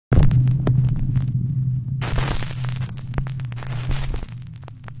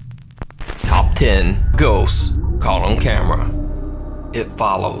10 Ghosts Caught on Camera. It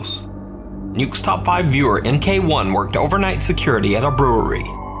follows. Nuke's top 5 viewer MK1 worked overnight security at a brewery.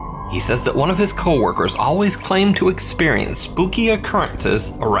 He says that one of his co-workers always claimed to experience spooky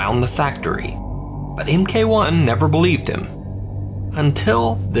occurrences around the factory, but MK1 never believed him.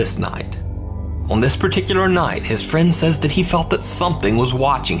 Until this night. On this particular night, his friend says that he felt that something was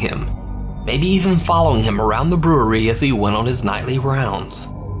watching him, maybe even following him around the brewery as he went on his nightly rounds.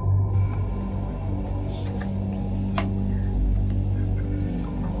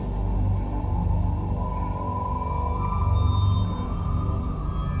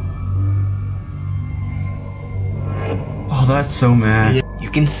 Oh, that's so mad. You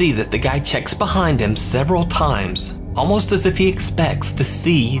can see that the guy checks behind him several times, almost as if he expects to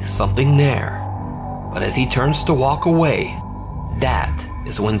see something there. But as he turns to walk away, that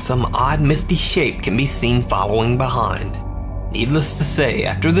is when some odd misty shape can be seen following behind. Needless to say,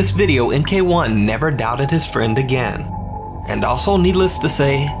 after this video, MK1 never doubted his friend again. And also needless to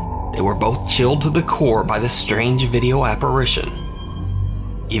say, they were both chilled to the core by this strange video apparition.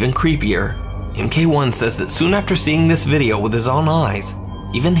 Even creepier, MK1 says that soon after seeing this video with his own eyes,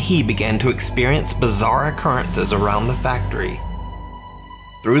 even he began to experience bizarre occurrences around the factory.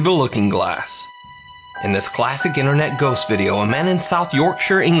 Through the Looking Glass. In this classic internet ghost video, a man in South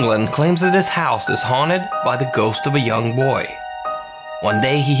Yorkshire, England claims that his house is haunted by the ghost of a young boy. One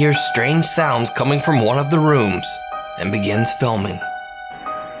day he hears strange sounds coming from one of the rooms and begins filming.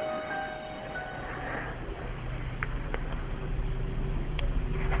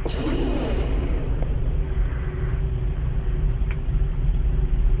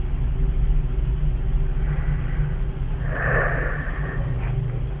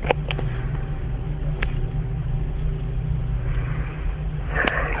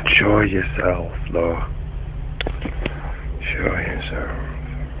 Show yourself, though. Show yourself.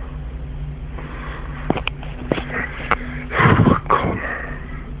 Come.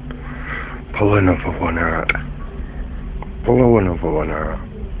 Pull another one out. Pull another one out.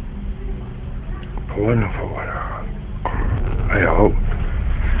 Pull another one out. I hope.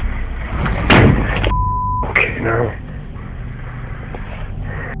 Okay, now.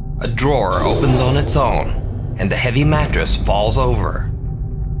 A drawer opens on its own, and a heavy mattress falls over.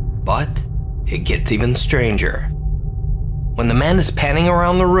 But it gets even stranger. When the man is panning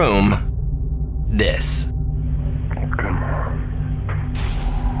around the room, this. Come on.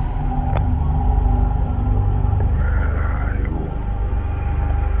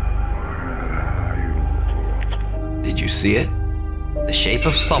 Did you see it? The shape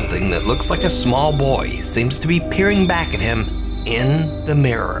of something that looks like a small boy seems to be peering back at him in the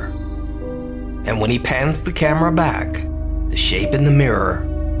mirror. And when he pans the camera back, the shape in the mirror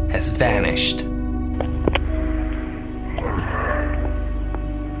has vanished.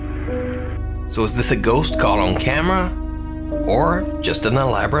 So is this a ghost caught on camera, or just an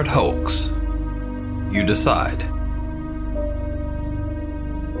elaborate hoax? You decide.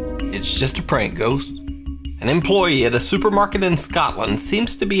 It's just a prank, ghost. An employee at a supermarket in Scotland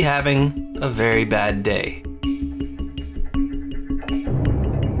seems to be having a very bad day.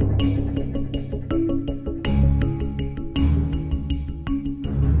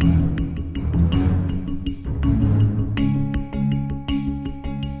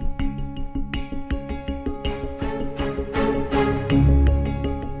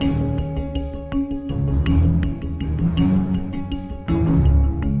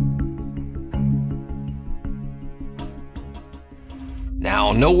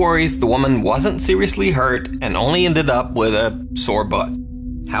 Now, no worries, the woman wasn't seriously hurt and only ended up with a sore butt.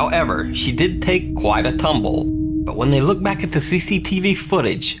 However, she did take quite a tumble, but when they look back at the CCTV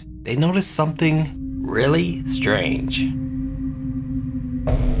footage, they notice something really strange.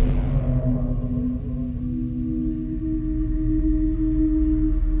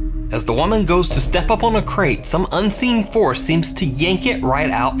 As the woman goes to step up on a crate, some unseen force seems to yank it right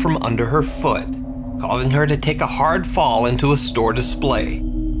out from under her foot, causing her to take a hard fall into a store display.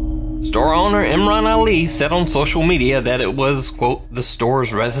 Store owner Imran Ali said on social media that it was, quote, the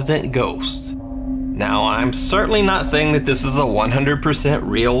store's resident ghost. Now, I'm certainly not saying that this is a 100%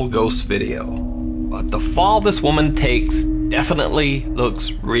 real ghost video, but the fall this woman takes definitely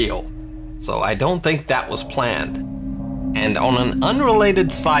looks real, so I don't think that was planned. And on an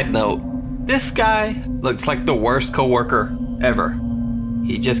unrelated side note, this guy looks like the worst coworker ever.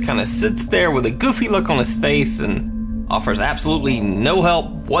 He just kind of sits there with a goofy look on his face and offers absolutely no help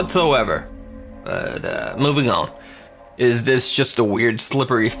whatsoever. But moving on. Is this just a weird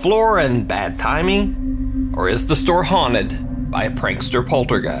slippery floor and bad timing? Or is the store haunted by a prankster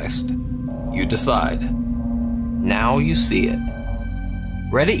poltergeist? You decide. Now you see it.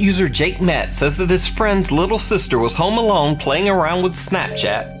 Reddit user Jake Met says that his friend's little sister was home alone playing around with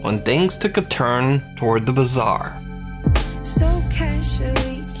Snapchat when things took a turn toward the bizarre. So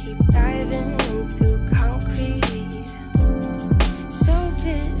casually keep diving into concrete, so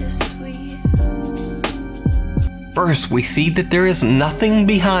bittersweet. First, we see that there is nothing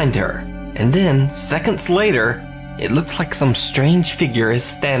behind her, and then, seconds later, it looks like some strange figure is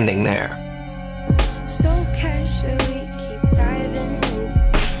standing there. So casually keep diving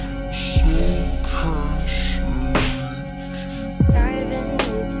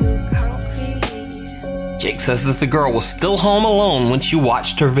into concrete. Jake says that the girl was still home alone when she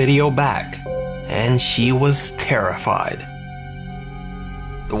watched her video back, and she was terrified.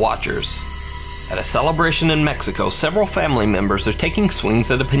 The watchers. At a celebration in Mexico, several family members are taking swings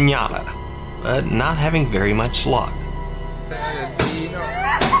at a piñata, but not having very much luck.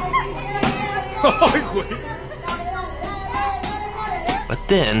 But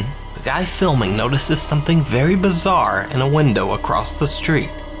then, the guy filming notices something very bizarre in a window across the street.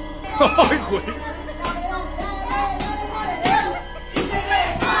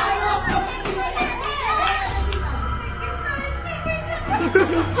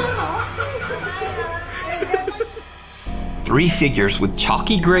 Three figures with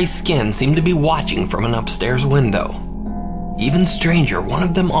chalky gray skin seem to be watching from an upstairs window. Even stranger, one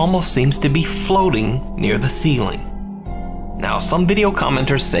of them almost seems to be floating near the ceiling. Now, some video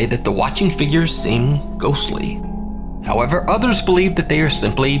commenters say that the watching figures seem ghostly. However, others believe that they are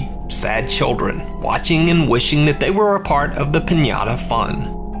simply sad children, watching and wishing that they were a part of the piñata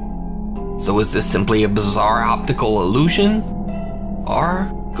fun. So is this simply a bizarre optical illusion? Or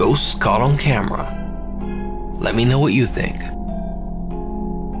ghosts caught on camera? Let me know what you think.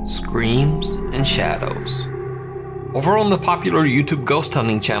 Screams and shadows. Over on the popular YouTube ghost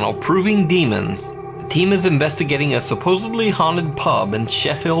hunting channel Proving Demons, the team is investigating a supposedly haunted pub in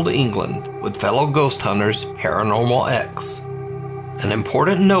Sheffield, England, with fellow ghost hunters Paranormal X. An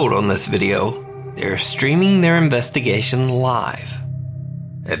important note on this video, they are streaming their investigation live.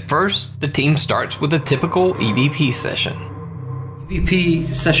 At first, the team starts with a typical EVP session.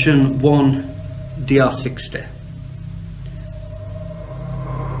 EVP session 1, DR60.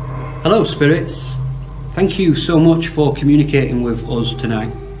 Hello, spirits. Thank you so much for communicating with us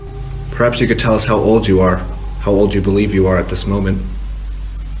tonight. Perhaps you could tell us how old you are, how old you believe you are at this moment.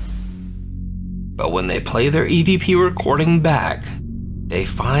 But when they play their EVP recording back, they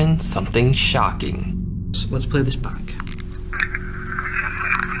find something shocking. So let's play this back.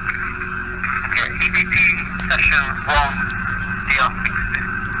 EVP session 1, DR60.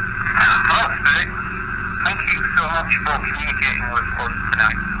 Hello, Spirit. Thank you so much for communicating with us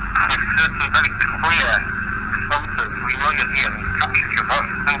tonight. We've heard some very clear responses. We know you're here and we've captured your voice.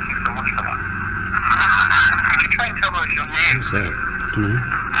 Thank you so much for that. Could you try and tell us your name? Who's that?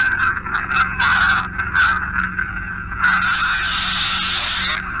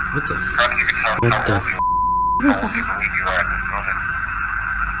 What the f***? Perhaps you could tell us What how the old f***? you believe you are at this moment.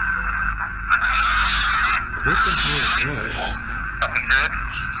 What the hell is that? That we heard.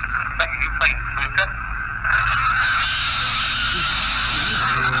 That you playing snooker.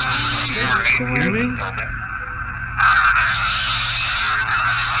 Screaming?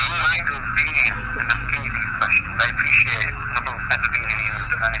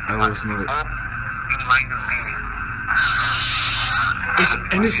 I was not.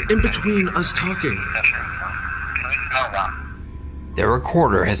 And it's in between us talking. Their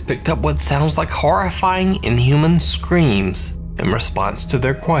recorder has picked up what sounds like horrifying inhuman screams in response to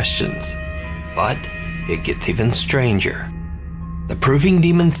their questions. But it gets even stranger. The Proving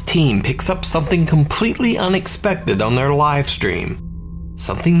Demons team picks up something completely unexpected on their live stream.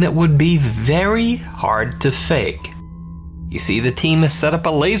 Something that would be very hard to fake. You see, the team has set up a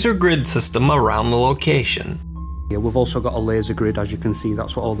laser grid system around the location. Yeah, we've also got a laser grid, as you can see.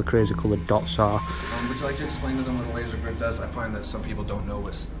 That's what all the crazy coloured dots are. Would you like to explain to them what a laser grid does? I find that some people don't know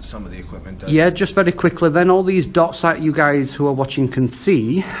what some of the equipment does. Yeah, just very quickly then, all these dots that you guys who are watching can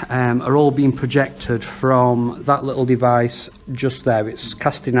see are all being projected from that little device just there. It's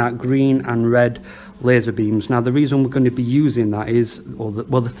casting out green and red laser beams. Now, the reason we're going to be using that is, well,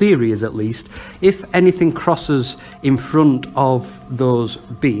 the theory is at least, if anything crosses in front of those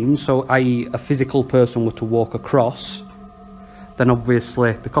beams, so i.e. a physical person were to walk across, then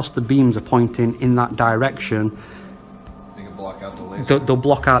obviously, because the beams are pointing in that direction, They can block out the laser. they'll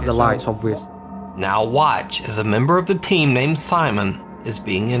block out the lights, obviously. Now watch as a member of the team named Simon is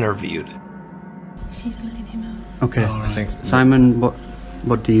being interviewed. She's letting him out. Okay, I think Simon,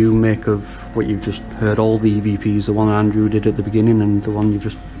 what do you make of what you've just heard? All the EVPs, the one Andrew did at the beginning and the one you've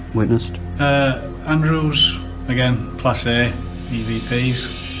just witnessed? Andrews, again, Class A.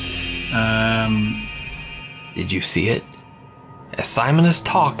 EVPs. Did you see it? As Simon is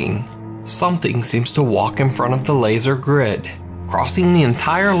talking, something seems to walk in front of the laser grid, crossing the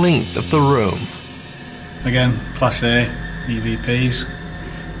entire length of the room. Again, Class A EVPs.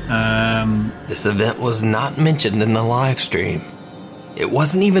 This event was not mentioned in the live stream. It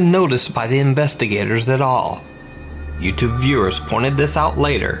wasn't even noticed by the investigators at all. YouTube viewers pointed this out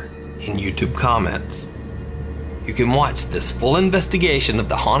later in YouTube comments. You can watch this full investigation of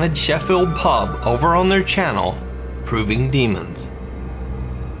the haunted Sheffield pub over on their channel, Proving Demons.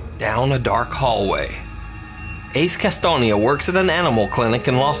 Down a dark hallway. Ace Castonia works at an animal clinic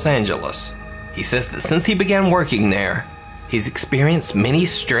in Los Angeles. He says that since he began working there, he's experienced many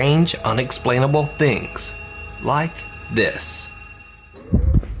strange, unexplainable things, like this.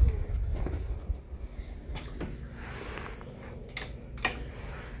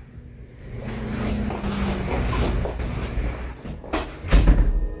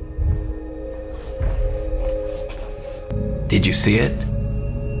 Did you see it?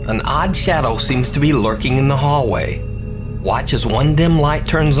 An odd shadow seems to be lurking in the hallway. Watch as one dim light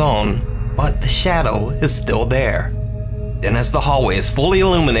turns on, but the shadow is still there. Then as the hallway is fully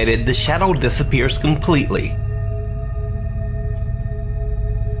illuminated, the shadow disappears completely.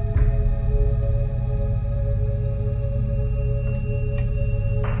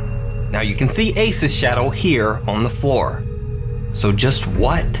 Now you can see Ace's shadow here on the floor. So just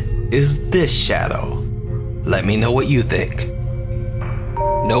what is this shadow? Let me know what you think.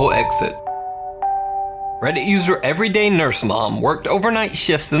 No exit. Reddit user Everyday Nurse Mom worked overnight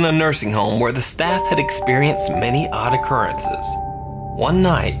shifts in a nursing home where the staff had experienced many odd occurrences. One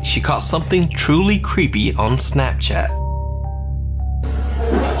night, she caught something truly creepy on Snapchat.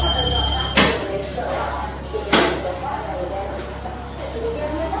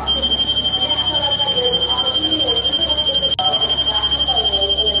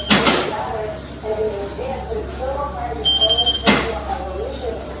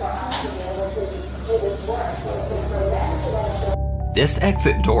 This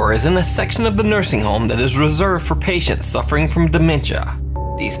exit door is in a section of the nursing home that is reserved for patients suffering from dementia.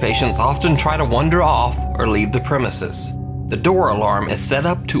 These patients often try to wander off or leave the premises. The door alarm is set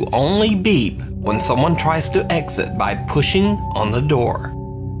up to only beep when someone tries to exit by pushing on the door.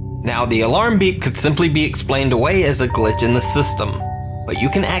 Now, the alarm beep could simply be explained away as a glitch in the system, but you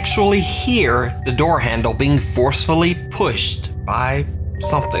can actually hear the door handle being forcefully pushed by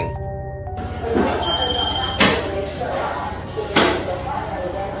something.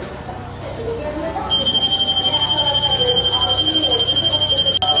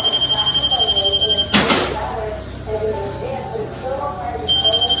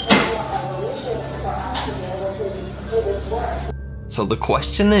 So the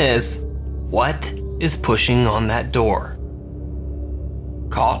question is, what is pushing on that door?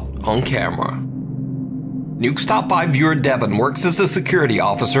 Caught on camera. Nuke's Top 5 viewer Devin works as a security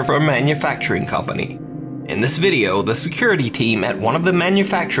officer for a manufacturing company. In this video, the security team at one of the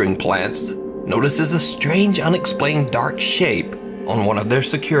manufacturing plants notices a strange, unexplained dark shape on one of their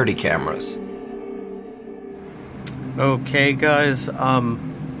security cameras. Okay guys,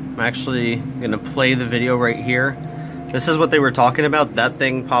 I'm actually gonna play the video right here. This is what they were talking about, that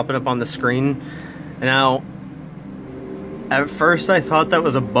thing popping up on the screen. Now, at first I thought that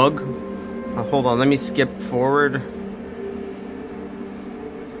was a bug. Oh, hold on, let me skip forward.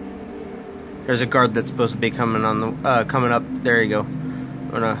 There's a guard that's supposed to be coming on the coming up. There you go.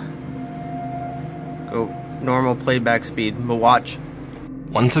 I'm gonna go normal playback speed, but watch.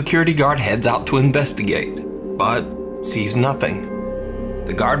 One security guard heads out to investigate, but sees nothing.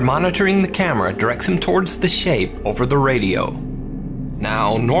 The guard monitoring the camera directs him towards the shape over the radio.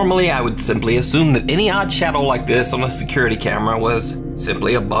 Now, normally I would simply assume that any odd shadow like this on a security camera was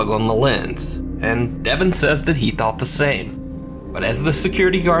simply a bug on the lens, and Devin says that he thought the same. But as the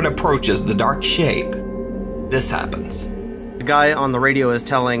security guard approaches the dark shape, this happens. The guy on the radio is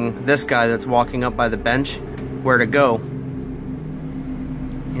telling this guy that's walking up by the bench where to go.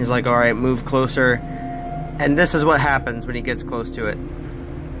 He's like, alright, move closer. And this is what happens when he gets close to it.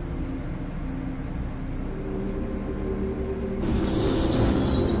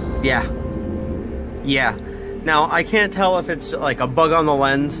 Yeah. Now, I can't tell if it's like a bug on the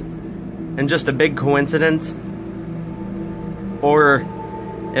lens and just a big coincidence, or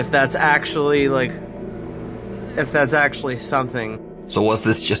if that's actually something. So was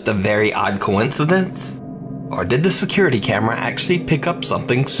this just a very odd coincidence? Or did the security camera actually pick up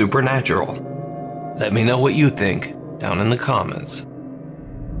something supernatural? Let me know what you think down in the comments.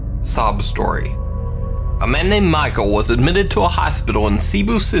 Sob story. A man named Michael was admitted to a hospital in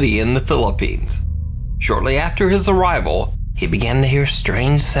Cebu City in the Philippines. Shortly after his arrival, he began to hear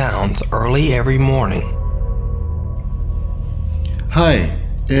strange sounds early every morning. Hi,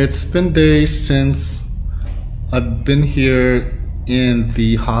 it's been days since I've been here in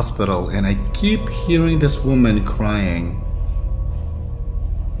the hospital and I keep hearing this woman crying.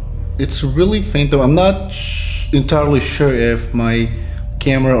 It's really faint though. I'm not entirely sure if my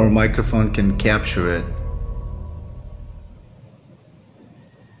camera or microphone can capture it.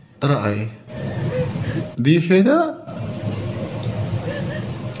 Aray. Do you hear that?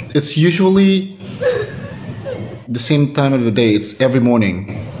 It's usually the same time of the day. It's every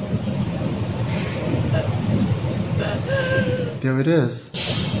morning. There it is.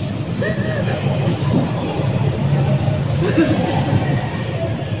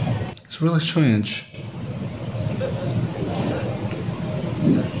 It's really strange.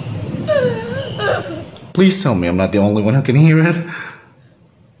 Please tell me I'm not the only one who can hear it.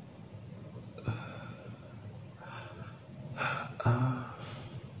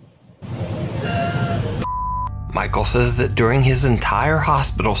 Michael says that during his entire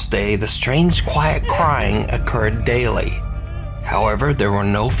hospital stay, the strange quiet crying occurred daily. However, there were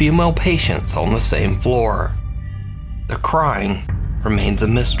no female patients on the same floor. The crying remains a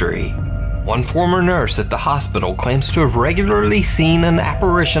mystery. One former nurse at the hospital claims to have regularly seen an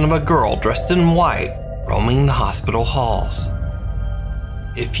apparition of a girl dressed in white roaming the hospital halls.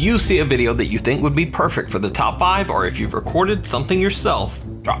 If you see a video that you think would be perfect for the top 5, or if you've recorded something yourself,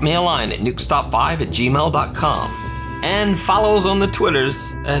 drop me a line at nukestop5@gmail.com and follow us on the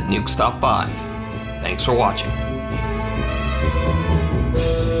Twitters at nukestop5. Thanks for watching.